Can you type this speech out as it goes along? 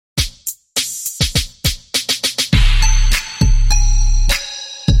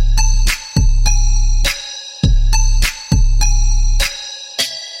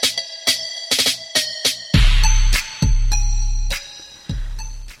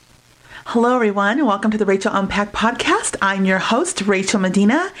Hello, everyone, and welcome to the Rachel Unpack podcast. I'm your host, Rachel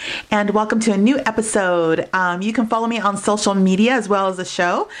Medina, and welcome to a new episode. You can follow me on social media as well as the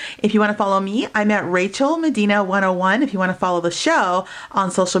show. If you want to follow me, I'm at Rachel Medina 101. If you want to follow the show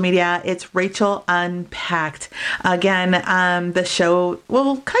on social media, it's Rachel Unpacked. Again, the show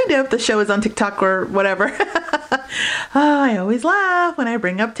is on TikTok or whatever. I always laugh when I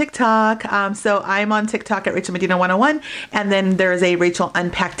bring up TikTok. So I'm on TikTok at Rachel Medina 101, and then there's a Rachel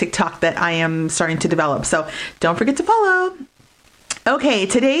Unpacked TikTok that I am starting to develop. So don't forget to follow. Okay,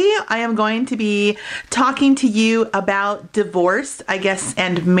 today I am going to be talking to you about divorce, I guess,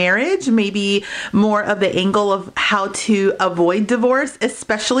 and marriage, maybe more of the angle of how to avoid divorce,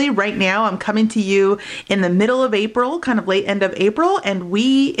 especially right now. I'm coming to you in the middle of April, kind of late end of April, and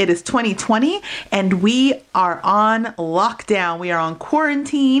it is 2020, and we are on lockdown. We are on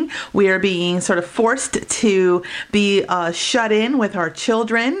quarantine. We are being sort of forced to be shut in with our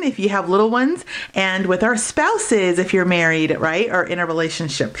children, if you have little ones, and with our spouses, if you're married, right? Or in a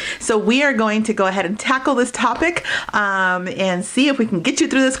relationship. So we are going to go ahead and tackle this topic and see if we can get you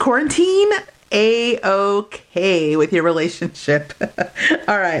through this quarantine A-okay with your relationship.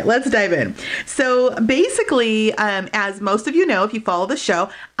 All right, let's dive in. So basically, as most of you know, if you follow the show,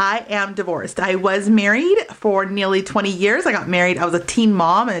 I am divorced. I was married for nearly 20 years. I got married. I was a teen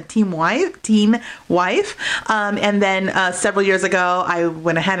mom and a teen wife. And then several years ago, I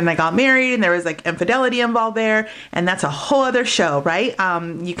went ahead and I got married, and there was like infidelity involved there. And that's a whole other show, right?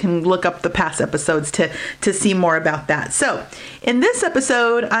 You can look up the past episodes to see more about that. So in this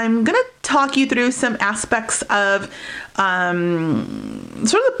episode, I'm going to talk you through some aspects of sort of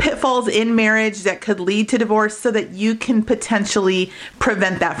the pitfalls in marriage that could lead to divorce so that you can potentially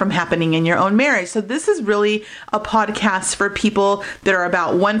prevent that from happening in your own marriage. So this is really a podcast for people that are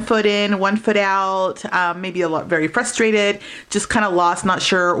about 1 foot in, 1 foot out, maybe very frustrated, just kind of lost, not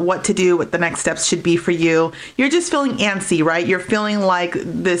sure what to do, what the next steps should be for you. You're just feeling antsy, right? You're feeling like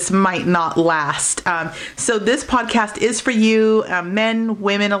this might not last. So this podcast is for you, men,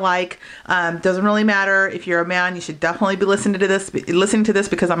 women alike. Doesn't really matter. If you're a man, you should definitely be listening to this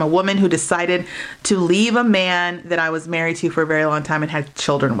because I'm a woman who decided to leave a man that I was married to for a very long time and had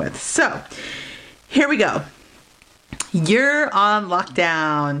children with. So here we go. You're on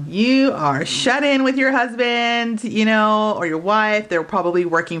lockdown. You are shut in with your husband, or your wife. They're probably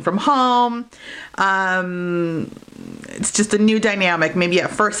working from home. It's just a new dynamic. Maybe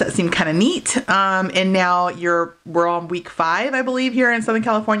at first that seemed kind of neat. And now we're on week 5, I believe, here in Southern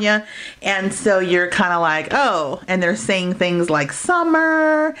California. And so you're kind of like, oh, and they're saying things like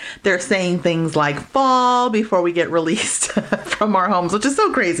summer. They're saying things like fall before we get released from our homes, which is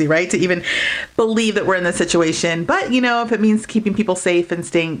so crazy, right? To even believe that we're in this situation. But, if it means keeping people safe and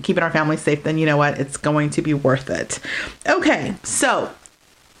keeping our families safe, then you know what? It's going to be worth it. Okay, so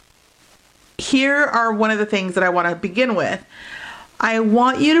here are one of the things that I want to begin with. I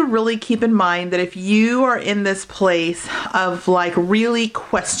want you to really keep in mind that if you are in this place of like really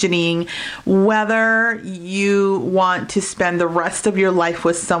questioning whether you want to spend the rest of your life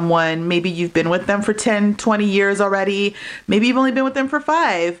with someone, maybe you've been with them for 10, 20 years already, maybe you've only been with them for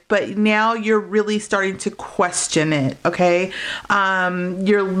 5, but now you're really starting to question it, okay?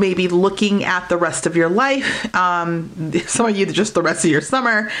 You're maybe looking at the rest of your life, some of you just the rest of your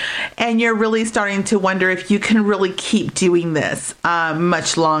summer, and you're really starting to wonder if you can really keep doing this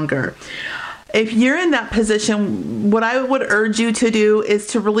much longer. If you're in that position, what I would urge you to do is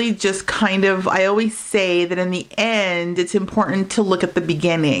to really just I always say that in the end, it's important to look at the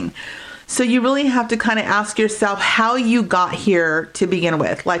beginning. So you really have to kind of ask yourself how you got here to begin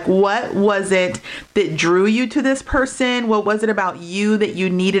with. Like, what was it that drew you to this person? What was it about you that you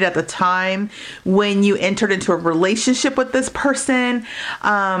needed at the time when you entered into a relationship with this person?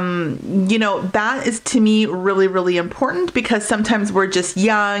 That is to me really, really important because sometimes we're just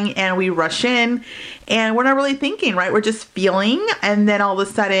young and we rush in and we're not really thinking, right? We're just feeling. And then all of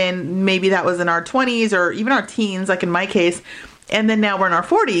a sudden, maybe that was in our 20s or even our teens, like in my case. And then now we're in our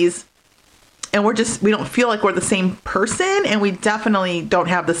 40s. And we don't feel like we're the same person, and we definitely don't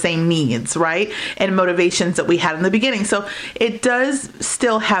have the same needs, right? And motivations that we had in the beginning. So it does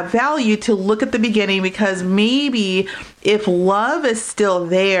still have value to look at the beginning because maybe if love is still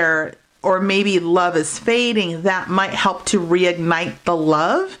there, or maybe love is fading, that might help to reignite the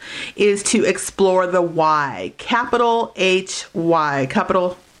love, is to explore the why. Capital H-Y.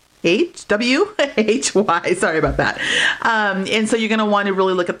 Capital W-H-Y. Sorry about that. And so you're going to want to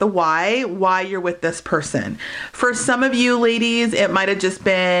really look at the why you're with this person. For some of you ladies, it might have just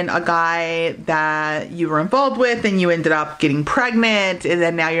been a guy that you were involved with and you ended up getting pregnant, and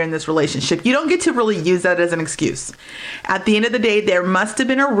then now you're in this relationship. You don't get to really use that as an excuse. At the end of the day, there must have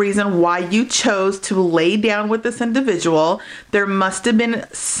been a reason why you chose to lay down with this individual. There must have been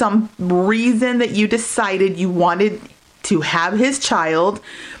some reason that you decided you wanted to have his child.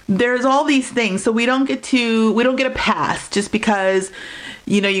 There's all these things. So we don't get a pass just because,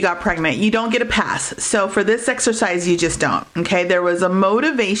 you got pregnant. You don't get a pass. So for this exercise, you just don't. Okay. There was a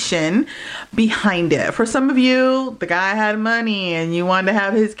motivation behind it. For some of you, the guy had money and you wanted to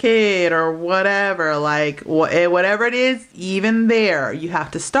have his kid or whatever, whatever it is, even there, you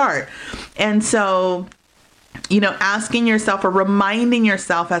have to start. And so, asking yourself or reminding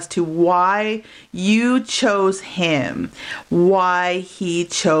yourself as to why you chose him, why he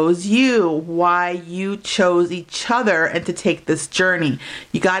chose you, why you chose each other, and to take this journey.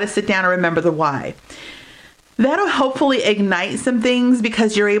 You got to sit down and remember the why. That'll hopefully ignite some things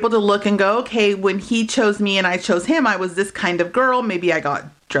because you're able to look and go, okay, when he chose me and I chose him, I was this kind of girl. Maybe I got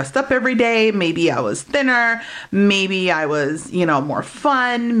dressed up every day. Maybe I was thinner. Maybe I was, more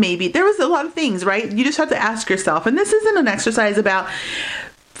fun. Maybe there was a lot of things, right? You just have to ask yourself. And this isn't an exercise about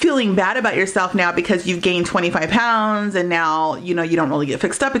feeling bad about yourself now because you've gained 25 pounds and now, you don't really get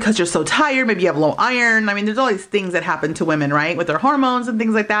fixed up because you're so tired. Maybe you have low iron. I mean, there's all these things that happen to women, right? With their hormones and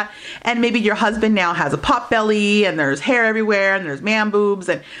things like that. And maybe your husband now has a pot belly and there's hair everywhere and there's man boobs.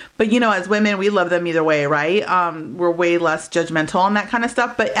 But as women, we love them either way, right? We're way less judgmental on that kind of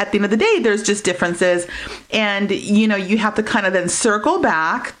stuff. But at the end of the day, there's just differences. And, you have to kind of then circle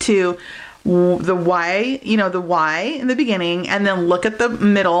back to the why in the beginning, and then look at the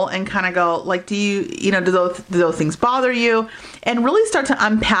middle and kind of go like, do those things bother you? And really start to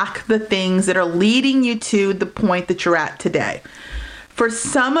unpack the things that are leading you to the point that you're at today. For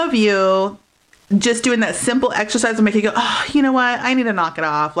some of you, just doing that simple exercise will make you go, oh, you know what? I need to knock it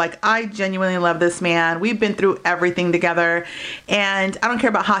off. Like, I genuinely love this man. We've been through everything together, and I don't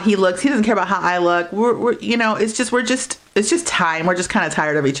care about how he looks. He doesn't care about how I look. It's just time. We're just kind of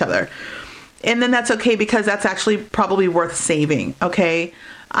tired of each other. And then that's okay because that's actually probably worth saving. Okay.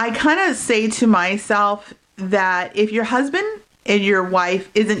 I kind of say to myself that if your husband and your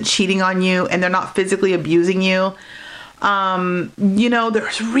wife isn't cheating on you and they're not physically abusing you,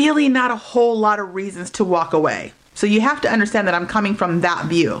 there's really not a whole lot of reasons to walk away. So you have to understand that I'm coming from that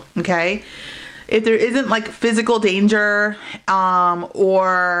view. Okay. If there isn't like physical danger,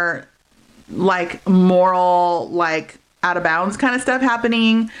 or like moral, like out of bounds kind of stuff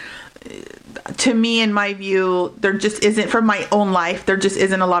happening, to me, in my view, there just isn't, for my own life, there just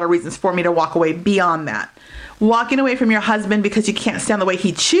isn't a lot of reasons for me to walk away beyond that. Walking away from your husband because you can't stand the way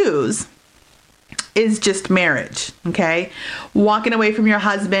he chews is just marriage, okay? Walking away from your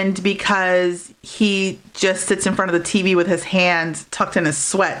husband because he just sits in front of the TV with his hands tucked in his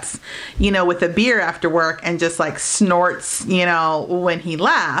sweats, with a beer after work and just like snorts, when he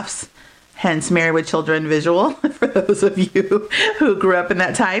laughs. Hence Married with Children visual for those of you who grew up in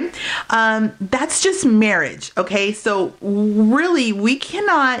that time. That's just marriage. Okay. So really we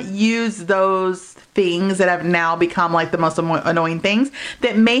cannot use those things that have now become like the most annoying things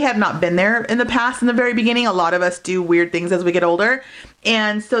that may have not been there in the past. In the very beginning, a lot of us do weird things as we get older.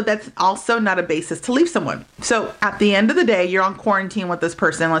 And so that's also not a basis to leave someone. So at the end of the day, you're on quarantine with this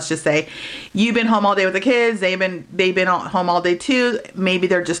person. Let's just say you've been home all day with the kids. They've been home all day too. Maybe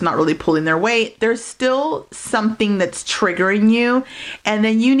they're just not really pulling their weight. There's still something that's triggering you. And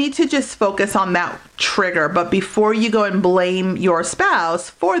then you need to just focus on that trigger. But before you go and blame your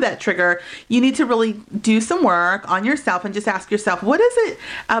spouse for that trigger, you need to really do some work on yourself and just ask yourself, what is it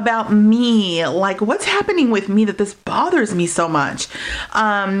about me? Like, what's happening with me that this bothers me so much?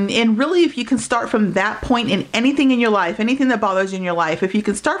 And really, if you can start from that point in anything in your life, anything that bothers you in your life, if you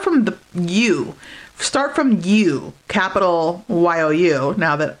can start from you, capital Y-O-U,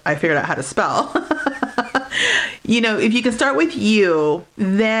 now that I figured out how to spell, if you can start with you,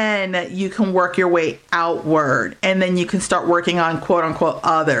 then you can work your way outward, and then you can start working on quote unquote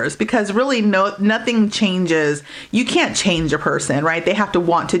others, because really nothing changes. You can't change a person, right? They have to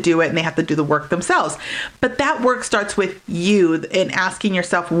want to do it and they have to do the work themselves. But that work starts with you and asking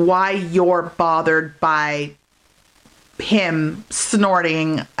yourself why you're bothered by him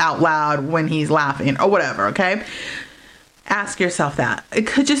snorting out loud when he's laughing or whatever. Okay. Ask yourself that. It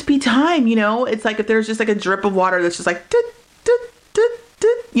could just be time, it's like if there's just like a drip of water that's just like,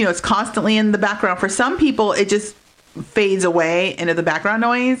 it's constantly in the background. For some people, it just fades away into the background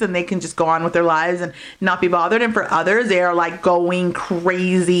noise and they can just go on with their lives and not be bothered. And for others, they are like going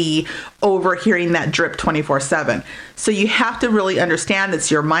crazy over hearing that drip 24/7. So you have to really understand it's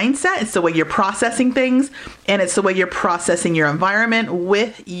your mindset. It's the way you're processing things, and it's the way you're processing your environment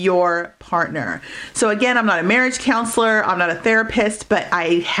with your partner. So again, I'm not a marriage counselor. I'm not a therapist, but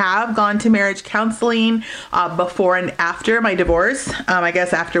I have gone to marriage counseling before and after my divorce. I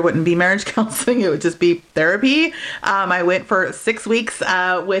guess after wouldn't be marriage counseling. It would just be therapy. I went for 6 weeks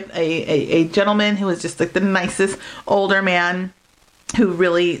with a gentleman who was just like the nicest older man, who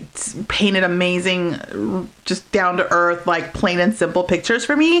really painted amazing, just down to earth, like plain and simple pictures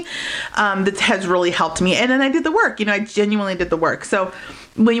for me. That has really helped me. And then I did the work, I genuinely did the work. So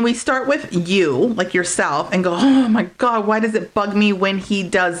when we start with you, like yourself, and go, oh my God, why does it bug me when he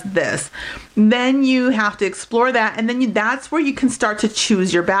does this? Then you have to explore that. And then that's where you can start to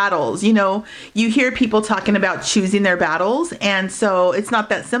choose your battles. You hear people talking about choosing their battles. And so it's not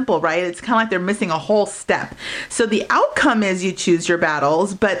that simple, right? It's kind of like they're missing a whole step. So the outcome is you choose your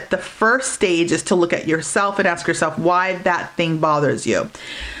battles, but the first stage is to look at yourself and ask yourself why that thing bothers you.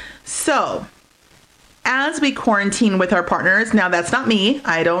 So as we quarantine with our partners, now that's not me,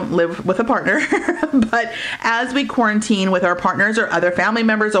 I don't live with a partner, but as we quarantine with our partners or other family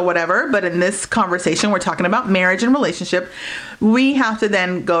members or whatever, but in this conversation, we're talking about marriage and relationship, we have to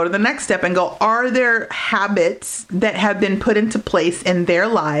then go to the next step and go, are there habits that have been put into place in their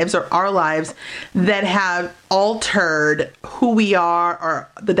lives or our lives that have altered who we are or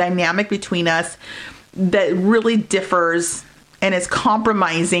the dynamic between us that really differs and is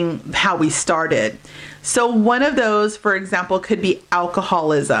compromising how we started? So one of those, for example, could be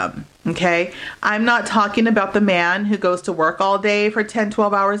alcoholism. Okay. I'm not talking about the man who goes to work all day for 10,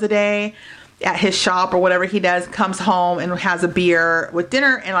 12 hours a day at his shop or whatever he does, comes home and has a beer with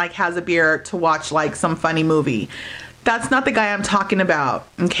dinner and like has a beer to watch like some funny movie. That's not the guy I'm talking about.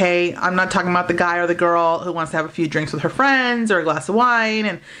 Okay. I'm not talking about the guy or the girl who wants to have a few drinks with her friends or a glass of wine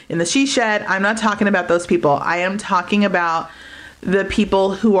and in the she shed. I'm not talking about those people. I am talking about the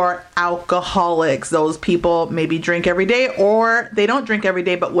people who are alcoholics. Those people maybe drink every day, or they don't drink every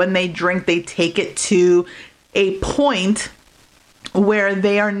day, but when they drink, they take it to a point where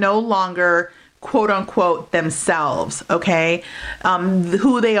they are no longer quote unquote themselves. Okay.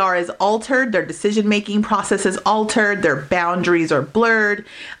 Who they are is altered. Their decision-making process is altered. Their boundaries are blurred.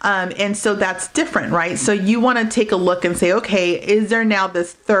 And so that's different, right? So you want to take a look and say, okay, is there now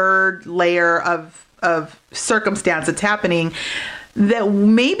this third layer of circumstance that's happening that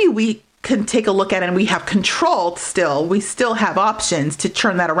maybe we can take a look at and we have control still. We still have options to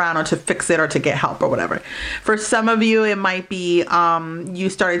turn that around or to fix it or to get help or whatever. For some of you, it might be you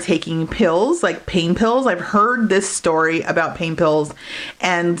started taking pills, like pain pills. I've heard this story about pain pills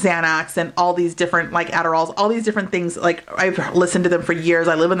and Xanax and all these different, like Adderalls, all these different things. Like I've listened to them for years.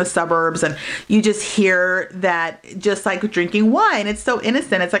 I live in the suburbs and you just hear that just like drinking wine. It's so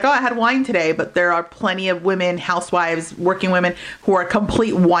innocent. It's like, oh, I had wine today. But there are plenty of women, housewives, working women who are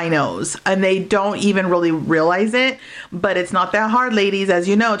complete winos. And they don't even really realize it, but it's not that hard, ladies, as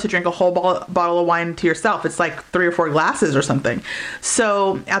you know, to drink a whole bottle of wine to yourself. It's like 3 or 4 glasses or something.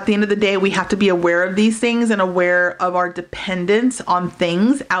 So at the end of the day, we have to be aware of these things and aware of our dependence on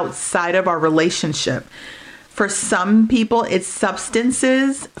things outside of our relationship. For some people, it's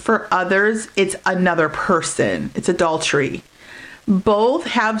substances. For others, it's another person. It's adultery. Both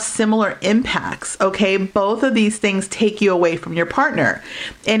have similar impacts, okay? Both of these things take you away from your partner.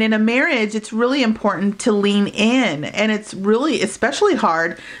 And in a marriage, it's really important to lean in. And it's really especially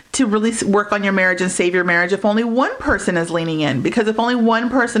hard to really work on your marriage and save your marriage if only one person is leaning in. Because if only one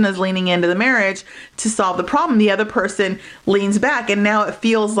person is leaning into the marriage to solve the problem, the other person leans back. And now it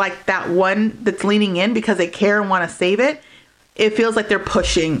feels like that one that's leaning in because they care and want to save it, it feels like they're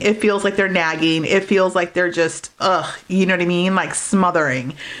pushing. It feels like they're nagging. It feels like they're just, you know what I mean? Like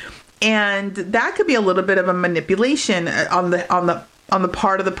smothering. And that could be a little bit of a manipulation on the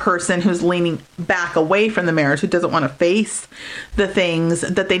part of the person who's leaning back away from the marriage, who doesn't want to face the things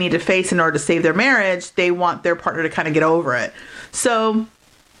that they need to face in order to save their marriage. They want their partner to kind of get over it. So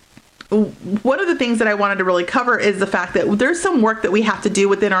one of the things that I wanted to really cover is the fact that there's some work that we have to do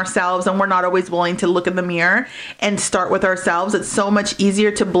within ourselves, and we're not always willing to look in the mirror and start with ourselves. It's so much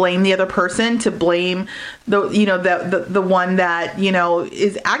easier to blame the other person, to blame the one that,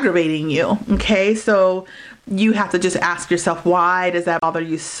 is aggravating you. Okay. So you have to just ask yourself, why does that bother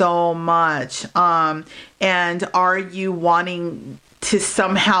you so much? And are you wanting to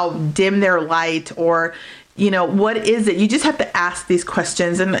somehow dim their light, or what is it? You just have to ask these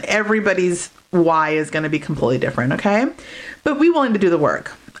questions, and everybody's why is going to be completely different. Okay. But be willing to do the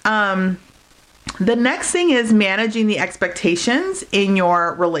work. The next thing is managing the expectations in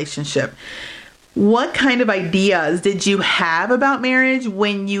your relationship. What kind of ideas did you have about marriage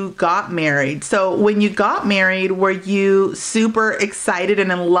when you got married? So when you got married, were you super excited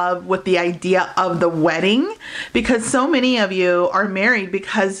and in love with the idea of the wedding? Because so many of you are married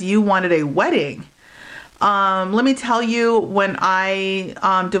because you wanted a wedding. Let me tell you, when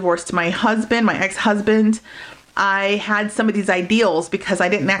I divorced my husband, my ex-husband, I had some of these ideals because I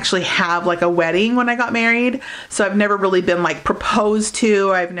didn't actually have like a wedding when I got married. So I've never really been like proposed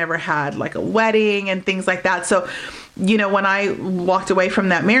to. I've never had like a wedding and things like that. So, you know, when I walked away from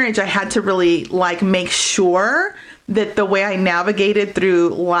that marriage, I had to really like make sure that the way I navigated through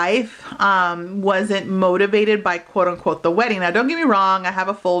life wasn't motivated by quote unquote the wedding. Now, don't get me wrong. I have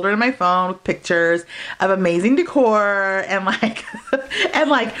a folder in my phone with pictures of amazing decor and like and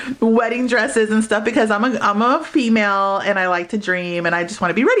like wedding dresses and stuff because I'm a female and I like to dream and I just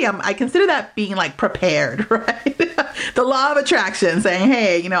want to be ready. I consider that being like prepared, right? The law of attraction saying,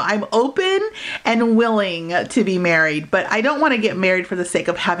 hey, you know, I'm open and willing to be married, but I don't want to get married for the sake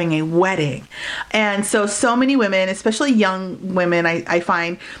of having a wedding. And so many women, especially young women, I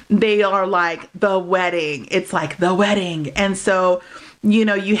find they are like the wedding. It's like the wedding. And so, you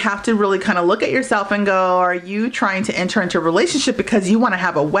know, you have to really kind of look at yourself and go, are you trying to enter into a relationship because you want to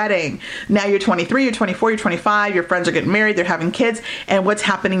have a wedding? Now you're 23, you're 24, you're 25, your friends are getting married, they're having kids. And what's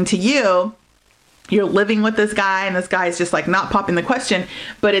happening to you? You're living with this guy and this guy is just like not popping the question,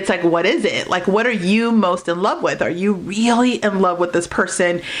 but it's like, what is it? Like, what are you most in love with? Are you really in love with this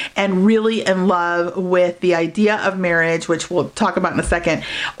person and really in love with the idea of marriage, which we'll talk about in a second?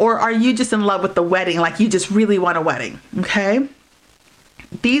 Or are you just in love with the wedding? Like you just really want a wedding. Okay.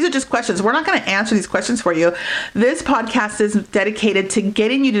 These are just questions. We're not going to answer these questions for you. This podcast is dedicated to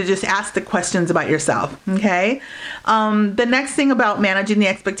getting you to just ask the questions about yourself. Okay. The next thing about managing the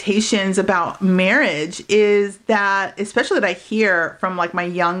expectations about marriage is that, especially that I hear from like my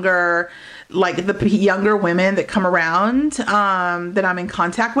younger, like the younger women that come around, that I'm in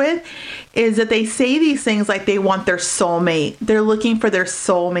contact with, is that they say these things like they want their soulmate. They're looking for their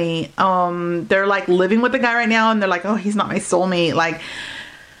soulmate. They're like living with the guy right now and they're like, oh, he's not my soulmate. Like,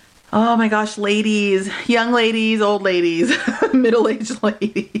 oh my gosh, ladies, young ladies, old ladies, middle-aged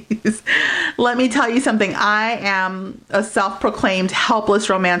ladies. Let me tell you something. I am a self-proclaimed helpless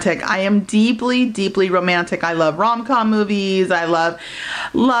romantic. I am deeply, deeply romantic. I love rom-com movies. I love.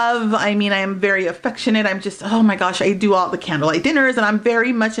 I mean, I am very affectionate. I'm just, oh my gosh, I do all the candlelight dinners and I'm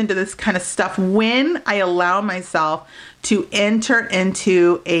very much into this kind of stuff when I allow myself to enter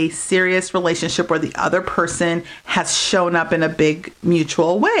into a serious relationship where the other person has shown up in a big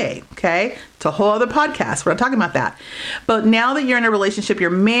mutual way. Okay. It's a whole other podcast. We're not talking about that. But now that you're in a relationship,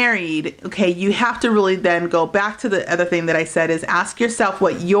 you're married. Okay. You have to really then go back to the other thing that I said is ask yourself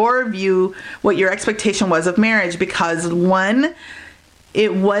what your expectation was of marriage, because one,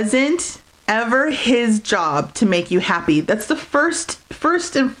 it wasn't ever his job to make you happy. That's the first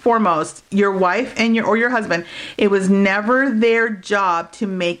and foremost, your wife and your husband. It was never their job to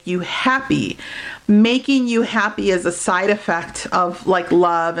make you happy. Making you happy is a side effect of like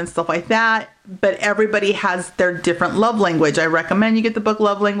love and stuff like that. But everybody has their different love language. I recommend you get the book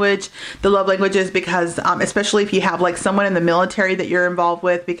Love Language, the love languages, because especially if you have like someone in the military that you're involved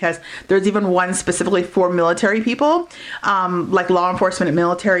with, because there's even one specifically for military people, like law enforcement,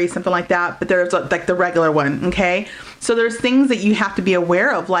 military, something like that. But there's like the regular one. Okay. So there's things that you have to be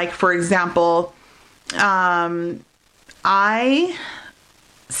aware of. Like, for example, I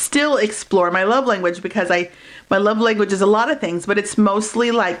still explore my love language because my love language is a lot of things, but it's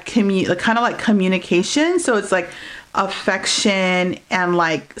mostly like kind of like communication. So it's like affection and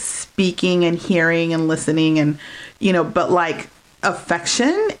like speaking and hearing and listening and, you know, but like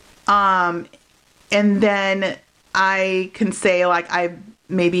affection. And then I can say like I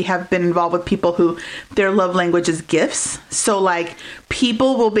maybe have been involved with people who their love language is gifts. So like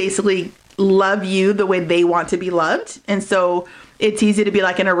people will basically love you the way they want to be loved. And so it's easy to be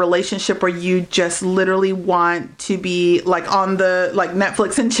like in a relationship where you just literally want to be like on the like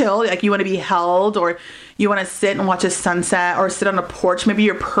Netflix and chill. Like you want to be held, or you want to sit and watch a sunset or sit on a porch. Maybe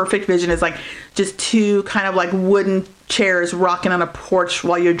your perfect vision is like just two kind of like wooden chairs rocking on a porch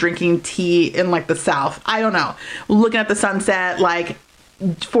while you're drinking tea in like the South. I don't know. Looking at the sunset, like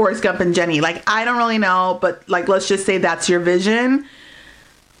Forrest Gump and Jenny. Like, I don't really know, but like, let's just say that's your vision.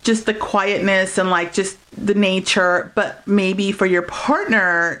 Just the quietness and like just the nature. But maybe for your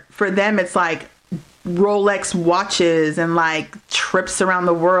partner, for them, it's like Rolex watches and like trips around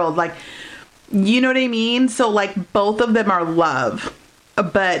the world. Like, you know what I mean? So like both of them are love,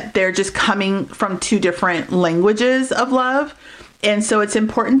 but they're just coming from two different languages of love. And so it's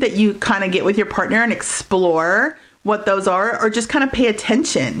important that you kind of get with your partner and explore what those are, or just kind of pay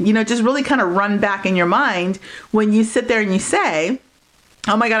attention, just really kind of run back in your mind when you sit there and you say,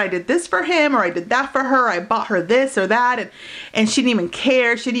 oh my God, I did this for him, or I did that for her. I bought her this or that. And she didn't even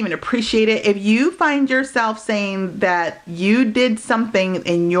care. She didn't even appreciate it. If you find yourself saying that you did something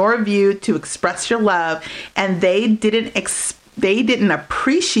in your view to express your love and they didn't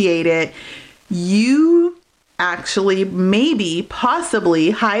appreciate it, you actually, maybe, possibly,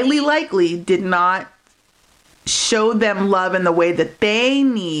 highly likely did not show them love in the way that they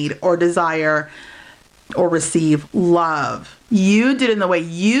need or desire or receive love. You did it in the way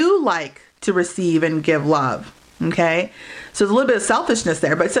you like to receive and give love. Okay. So there's a little bit of selfishness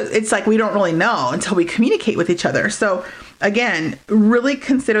there, but it's like we don't really know until we communicate with each other. So again, really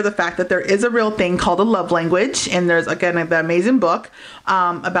consider the fact that there is a real thing called a love language. And there's, again, an amazing book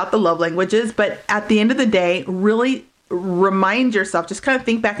about the love languages. But at the end of the day, really remind yourself, just kind of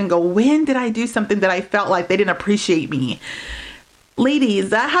think back and go, when did I do something that I felt like they didn't appreciate me? Ladies,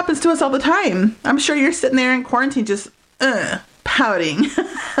 that happens to us all the time. I'm sure you're sitting there in quarantine just pouting,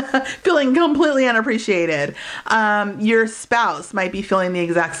 feeling completely unappreciated. Your spouse might be feeling the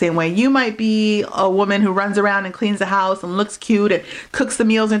exact same way. You might be a woman who runs around and cleans the house and looks cute and cooks the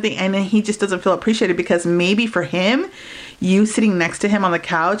meals and things, and then he just doesn't feel appreciated because maybe for him, you sitting next to him on the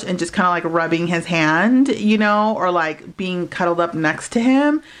couch and just kind of like rubbing his hand, or like being cuddled up next to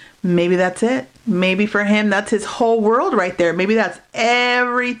him, maybe that's it. Maybe for him, that's his whole world right there. Maybe that's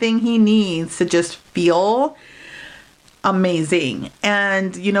everything he needs to just feel amazing.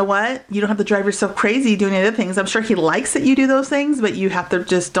 And you know what? You don't have to drive yourself crazy doing other things. I'm sure he likes that you do those things, but you have to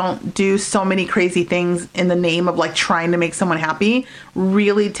just don't do so many crazy things in the name of like trying to make someone happy.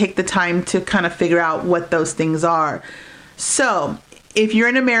 Really take the time to kind of figure out what those things are. So if you're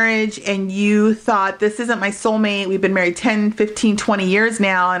in a marriage and you thought, this isn't my soulmate, we've been married 10, 15, 20 years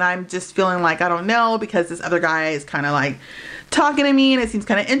now, and I'm just feeling like, I don't know, because this other guy is kind of like talking to me and it seems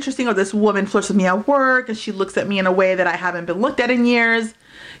kind of interesting, or this woman flirts with me at work and she looks at me in a way that I haven't been looked at in years.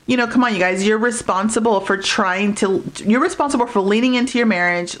 Come on, you guys, you're responsible for you're responsible for leaning into your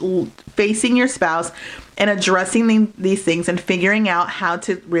marriage, facing your spouse and addressing these things and figuring out how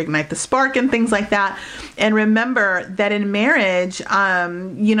to reignite the spark and things like that. And remember that in marriage,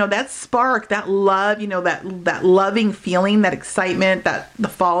 that spark, that love, that loving feeling, that excitement, that the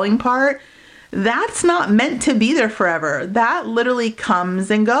falling part, that's not meant to be there forever. That literally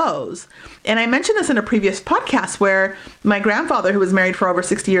comes and goes. And I mentioned this in a previous podcast where my grandfather, who was married for over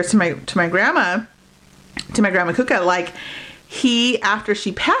 60 years to my grandma Kuka, like he, after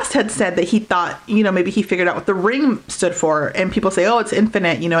she passed, had said that he thought, maybe he figured out what the ring stood for. And people say, oh, it's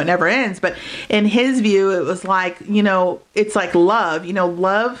infinite, it never ends. But in his view, it was like, it's like love,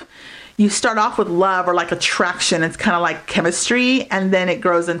 love. You start off with love or like attraction. It's kind of like chemistry, and then it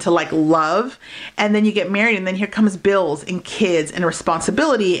grows into like love, and then you get married, and then here comes bills and kids and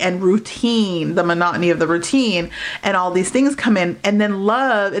responsibility and routine, the monotony of the routine, and all these things come in, and then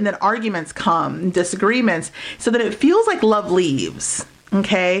love, and then arguments come, disagreements, so that it feels like love leaves.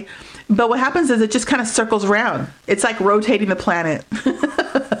 Okay. But what happens is it just kind of circles around. It's like rotating the planet,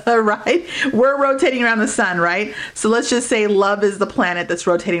 right? We're rotating around the sun, right? So let's just say love is the planet that's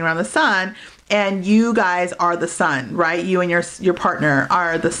rotating around the sun, and you guys are the sun, right? You and your partner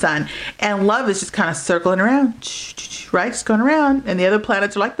are the sun, and love is just kind of circling around, right? Just going around, and the other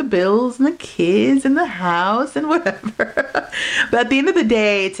planets are like the bills and the kids and the house and whatever. But at the end of the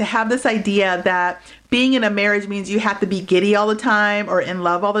day, to have this idea that being in a marriage means you have to be giddy all the time or in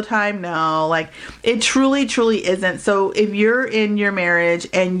love all the time. No, like it truly, truly isn't. So if you're in your marriage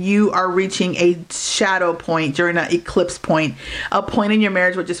and you are reaching a shadow point during an eclipse point, a point in your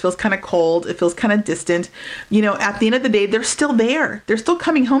marriage where it just feels kind of cold, it feels kind of distant, at the end of the day, they're still there. They're still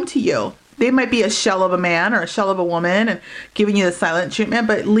coming home to you. They might be a shell of a man or a shell of a woman and giving you the silent treatment,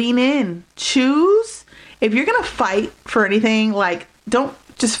 but lean in, choose. If you're going to fight for anything, like don't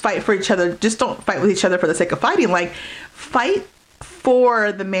just fight for each other. Just don't fight with each other for the sake of fighting. Like fight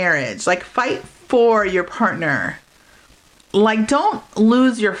for the marriage, like fight for your partner. Like don't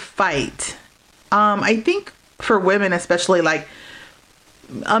lose your fight. I think for women, especially, like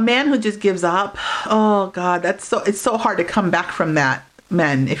a man who just gives up, oh God, it's so hard to come back from that.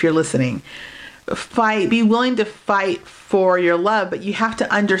 Men, if you're listening, be willing to fight for your love, but you have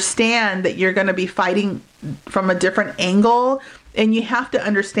to understand that you're going to be fighting from a different angle. And you have to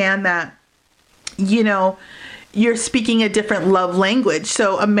understand that, you're speaking a different love language.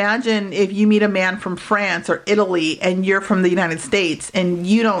 So imagine if you meet a man from France or Italy and you're from the United States and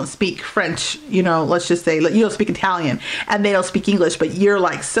you don't speak French, let's just say you don't speak Italian and they don't speak English, but you're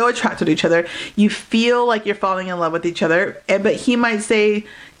like so attracted to each other. You feel like you're falling in love with each other. But he might say,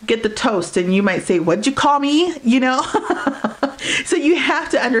 get the toast. And you might say, what'd you call me? So you have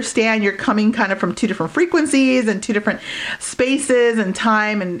to understand you're coming kind of from two different frequencies and two different spaces and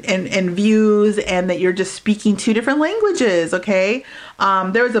time and views, and that you're just speaking two different languages. Okay.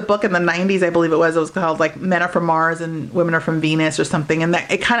 There was a book in the 90s, I believe it was called like Men Are From Mars and Women Are From Venus or something. And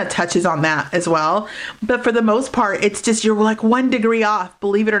that it kind of touches on that as well. But for the most part, it's just, you're like 1 degree off,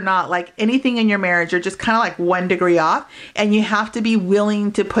 believe it or not. Like anything in your marriage, you're just kind of like 1 degree off, and you have to be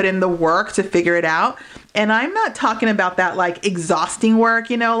willing to put in the work to figure it out. And I'm not talking about that like exhausting work,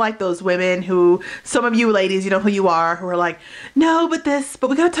 like those women who, some of you ladies, you know who you are, who are like, no, but this, but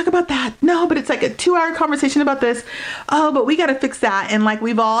we got to talk about that. No, but it's like a 2-hour conversation about this. Oh, but we got to fix that. And like,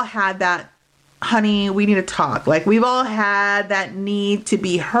 we've all had that, honey, we need to talk. Like we've all had that need to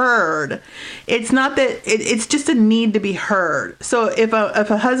be heard. It's not that it's just a need to be heard. So if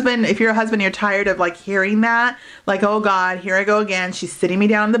you're a husband, you're tired of like hearing that, like, oh God, here I go again. She's sitting me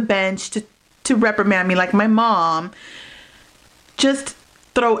down on the bench to reprimand me like my mom. Just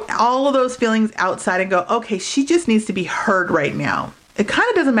throw all of those feelings outside and go, okay, she just needs to be heard right now. It kind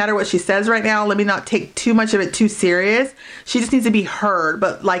of doesn't matter what she says right now. Let me not take too much of it too serious. She just needs to be heard,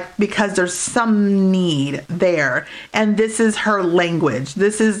 but like, because there's some need there. And this is her language.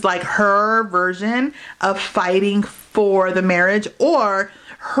 This is like her version of fighting for the marriage, or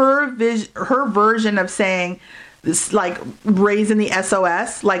her version of saying this, like raising the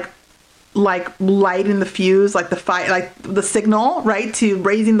SOS, like lighting the fuse, like the fire, like the signal, right, to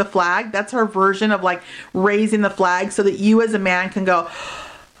raising the flag. That's her version of like raising the flag, so that you as a man can go,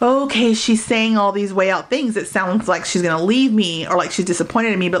 okay, she's saying all these way out things. It sounds like she's going to leave me, or like she's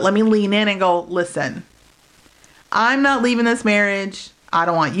disappointed in me, but let me lean in and go, listen, I'm not leaving this marriage. I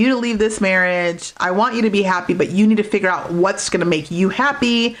don't want you to leave this marriage. I want you to be happy, but you need to figure out what's going to make you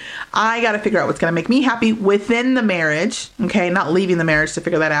happy. I got to figure out what's going to make me happy within the marriage. Okay. Not leaving the marriage to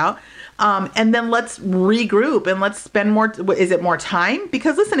figure that out. And then let's regroup and let's spend more. Is it more time?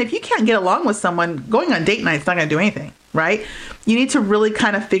 Because listen, if you can't get along with someone, going on date night's not going to do anything, right? You need to really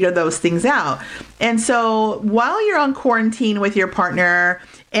kind of figure those things out. And so while you're on quarantine with your partner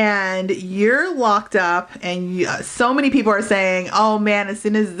and you're locked up, and so many people are saying, oh man, as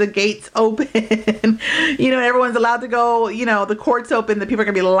soon as the gates open, everyone's allowed to go, the court's open, the people are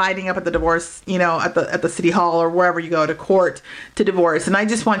going to be lining up at the divorce, at the city hall or wherever you go to court to divorce. And I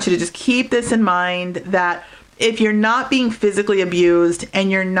just want you to just keep this in mind, that if you're not being physically abused and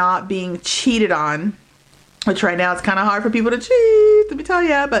you're not being cheated on, which right now it's kind of hard for people to cheat, let me tell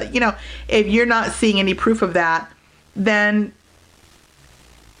you, but if you're not seeing any proof of that, then,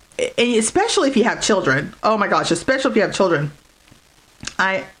 and especially if you have children, oh my gosh, especially if you have children,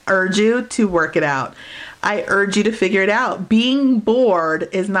 I urge you to work it out. I urge you to figure it out. Being bored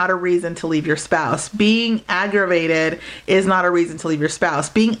is not a reason to leave your spouse. Being aggravated is not a reason to leave your spouse.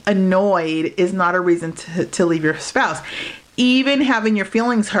 Being annoyed is not a reason to leave your spouse. Even having your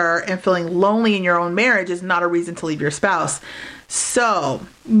feelings hurt and feeling lonely in your own marriage is not a reason to leave your spouse. So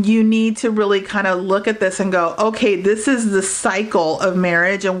you need to really kind of look at this and go, okay, this is the cycle of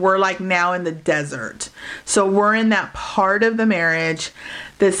marriage, and we're like now in the desert. So we're in that part of the marriage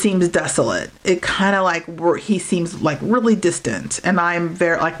that seems desolate. It kind of like he seems like really distant, and I'm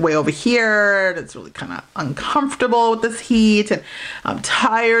very like way over here, and it's really kind of uncomfortable with this heat, and I'm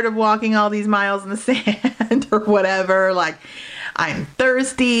tired of walking all these miles in the sand or whatever. Like I'm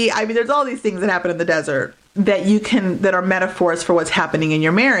thirsty. I mean, there's all these things that happen in the desert that are metaphors for what's happening in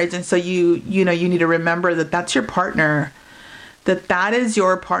your marriage. And so you need to remember that that's your partner, that is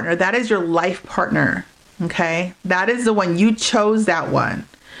your partner. That is your life partner. Okay. That is the one you chose, that one.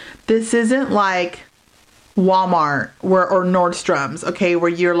 This isn't like Walmart or Nordstrom's. Okay.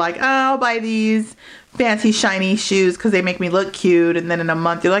 Where you're like, oh, I'll buy these fancy shiny shoes because they make me look cute. And then in a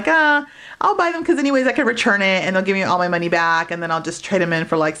month you're like, I'll buy them because anyways I can return it and they'll give me all my money back, and then I'll just trade them in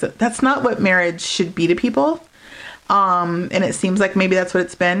for like, so that's not what marriage should be to people. And it seems like maybe that's what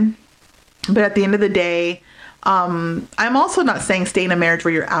it's been. But at the end of the day, I'm also not saying stay in a marriage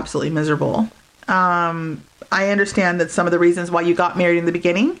where you're absolutely miserable. I understand that some of the reasons why you got married in the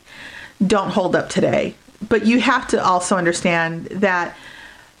beginning don't hold up today. But you have to also understand that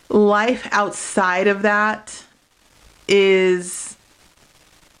life outside of that is,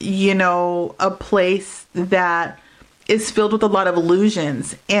 a place that is filled with a lot of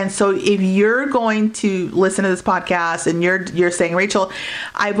illusions. And so if you're going to listen to this podcast and you're saying, Rachel,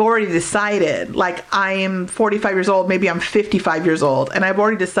 I've already decided, like, I am 45 years old, maybe I'm 55 years old, and I've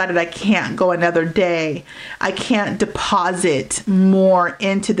already decided I can't go another day. I can't deposit more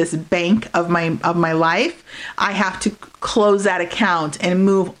into this bank of my life. I have to close that account and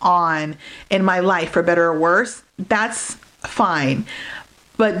move on in my life, for better or worse. That's fine.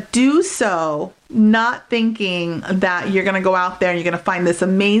 But do so not thinking that you're going to go out there and you're going to find this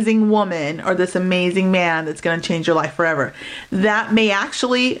amazing woman or this amazing man that's going to change your life forever. That may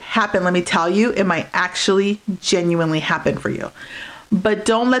actually happen. Let me tell you, it might actually genuinely happen for you. But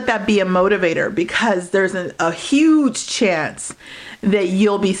don't let that be a motivator, because there's a huge chance that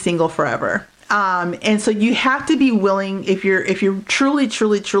you'll be single forever. And so you have to be willing, if you're truly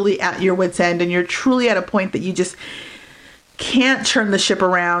at your wit's end and you're truly at a point that you just can't turn the ship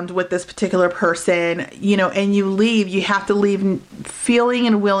around with this particular person, and you leave, you have to leave feeling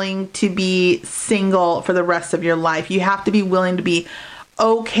and willing to be single for the rest of your life. You have to be willing to be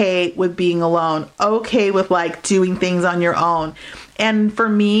okay with being alone, okay with like doing things on your own. And for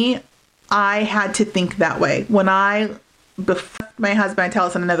me, I had to think that way. Before my husband, I tell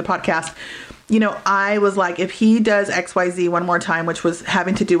us in another podcast, I was like, if he does XYZ one more time, which was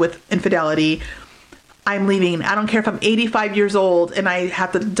having to do with infidelity, I'm leaving. I don't care if I'm 85 years old and I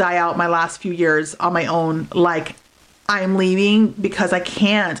have to die out my last few years on my own. Like, I'm leaving, because I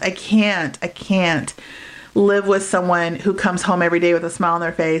can't live with someone who comes home every day with a smile on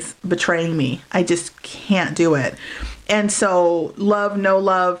their face betraying me. I just can't do it. And so love, no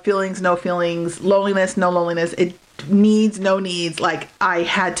love, feelings, no feelings, loneliness, no loneliness, it needs, no needs. Like, I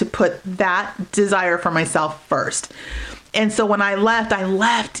had to put that desire for myself first. And so when I left, I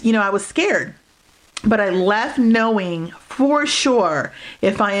was scared. But I left knowing for sure,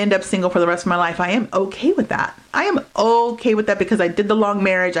 if I end up single for the rest of my life, I am okay with that. I am okay with that, because I did the long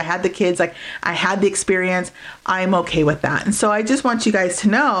marriage. I had the kids. Like, I had the experience. I'm okay with that. And so I just want you guys to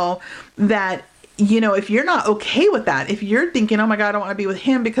know that, if you're not okay with that, if you're thinking, oh my God, I don't want to be with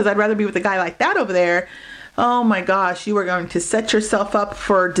him because I'd rather be with a guy like that over there, oh my gosh, you are going to set yourself up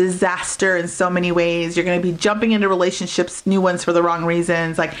for disaster in so many ways. You're going to be jumping into relationships, new ones, for the wrong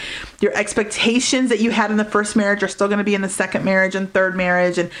reasons. Like, your expectations that you had in the first marriage are still going to be in the second marriage and third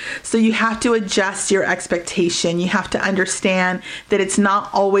marriage. And so you have to adjust your expectation. You have to understand that it's not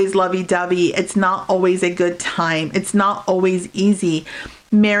always lovey-dovey. It's not always a good time. It's not always easy.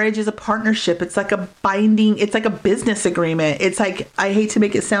 Marriage is a partnership. It's like it's like a business agreement. It's like, I hate to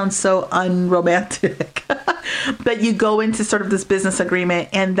make it sound so unromantic, but you go into sort of this business agreement,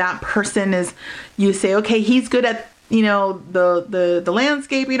 and that person you say, okay, he's good at, the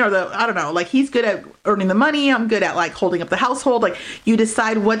landscaping, or I don't know, like, he's good at earning the money. I'm good at like holding up the household. Like, you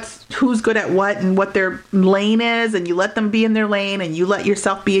decide who's good at what and what their lane is, and you let them be in their lane, and you let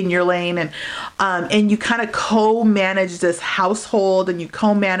yourself be in your lane. And you kind of co-manage this household, and you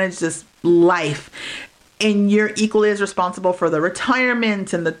co-manage this life. And you're equally as responsible for the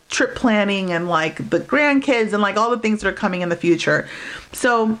retirement and the trip planning and like the grandkids and like all the things that are coming in the future.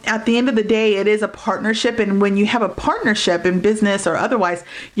 So at the end of the day, it is a partnership. And when you have a partnership in business or otherwise,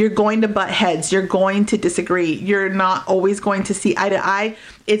 you're going to butt heads. You're going to disagree. You're not always going to see eye to eye.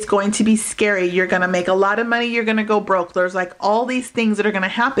 It's going to be scary. You're going to make a lot of money. You're going to go broke. There's like all these things that are going to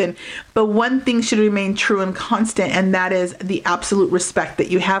happen. But one thing should remain true and constant, and that is the absolute respect that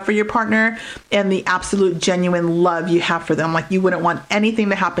you have for your partner and the absolute genuine love you have for them. Like, you wouldn't want anything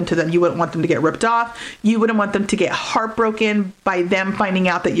to happen to them. You wouldn't want them to get ripped off. You wouldn't want them to get heartbroken by them finding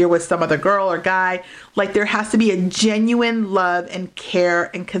out that you're with some other girl or guy. Like, there has to be a genuine love and care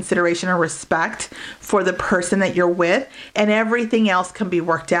and consideration and respect for the person that you're with, and everything else can be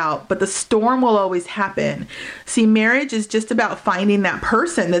worked out. But the storm will always happen. See, marriage is just about finding that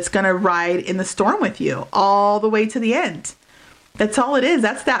person that's going to ride in the storm with you all the way to the end. That's all it is.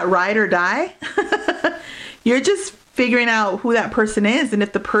 That's that ride or die. You're just figuring out who that person is. And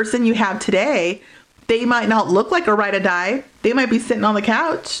if the person you have today, they might not look like a ride or die. They might be sitting on the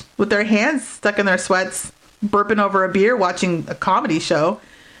couch with their hands stuck in their sweats, burping over a beer, watching a comedy show.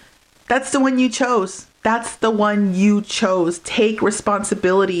 That's the one you chose. That's the one you chose. Take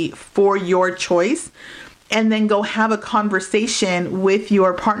responsibility for your choice, and then go have a conversation with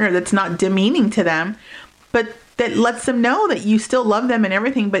your partner that's not demeaning to them, but that lets them know that you still love them and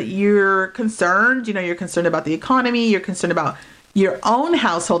everything, but you're concerned. You're concerned about the economy. You're concerned about your own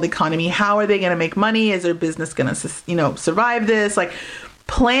household economy. How are they going to make money? Is their business going to, survive this? Like,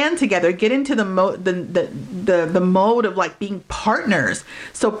 plan together, get into the mode of like being partners.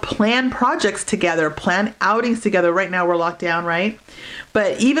 So plan projects together, plan outings together. Right now we're locked down, right?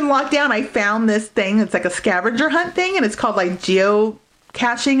 But even locked down, I found this thing. It's like a scavenger hunt thing, and it's called like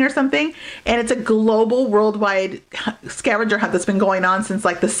geocaching or something. And it's a global, worldwide scavenger hunt that's been going on since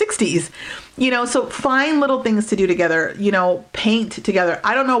like the 60s. So find little things to do together, paint together.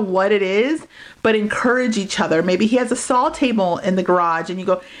 I don't know what it is, but encourage each other. Maybe he has a saw table in the garage and you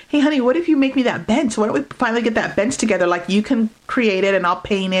go, hey honey, what if you make me that bench? Why don't we finally get that bench together? Like, you can create it and I'll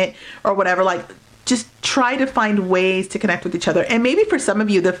paint it or whatever. Like, just try to find ways to connect with each other. And maybe for some of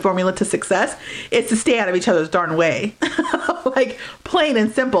you, the formula to success is to stay out of each other's darn way. Like, plain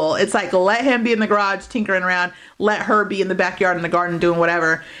and simple. It's like, let him be in the garage tinkering around, let her be in the backyard in the garden doing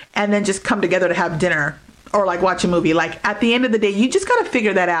whatever, and then just come together to have dinner or like watch a movie. Like, at the end of the day, you just got to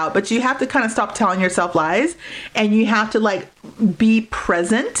figure that out. But you have to kind of stop telling yourself lies, and you have to like be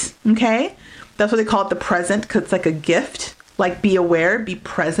present. Okay. That's what they call it, the present, because it's like a gift. Like, be aware, be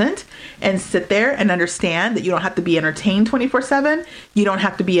present, and sit there and understand that you don't have to be entertained 24/7. You don't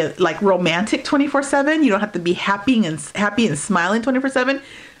have to be like romantic 24/7. You don't have to be happy and smiling 24/7.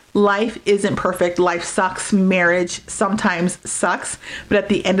 Life isn't perfect. Life sucks. Marriage sometimes sucks. But at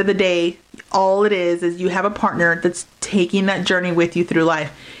the end of the day, all it is you have a partner that's taking that journey with you through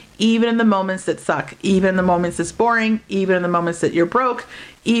life. Even in the moments that suck, even in the moments that's boring, even in the moments that you're broke,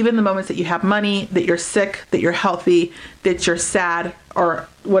 even the moments that you have money, that you're sick, that you're healthy, that you're sad, or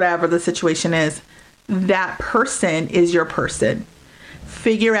whatever the situation is, that person is your person.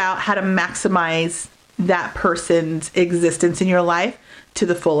 Figure out how to maximize that person's existence in your life to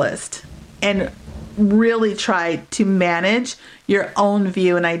the fullest. And really try to manage your own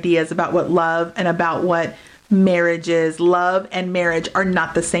view and ideas about what love and about what marriage is. Love and marriage are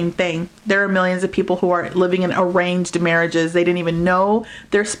not the same thing. There are millions of people who are living in arranged marriages. They didn't even know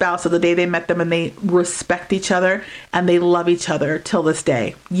their spouse of the day they met them, and they respect each other and they love each other till this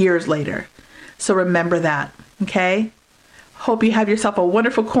day, years later. So remember that, okay? Hope you have yourself a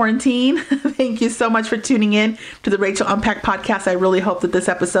wonderful quarantine. Thank you so much for tuning in to the Rachel Unpacked podcast. I really hope that this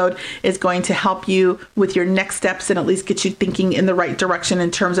episode is going to help you with your next steps and at least get you thinking in the right direction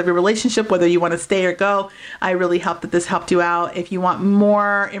in terms of your relationship, whether you want to stay or go. I really hope that this helped you out. If you want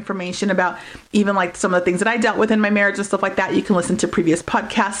more information about even like some of the things that I dealt with in my marriage and stuff like that, you can listen to previous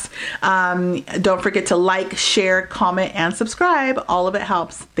podcasts. Don't forget to like, share, comment, and subscribe. All of it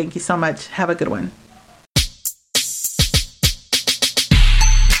helps. Thank you so much. Have a good one.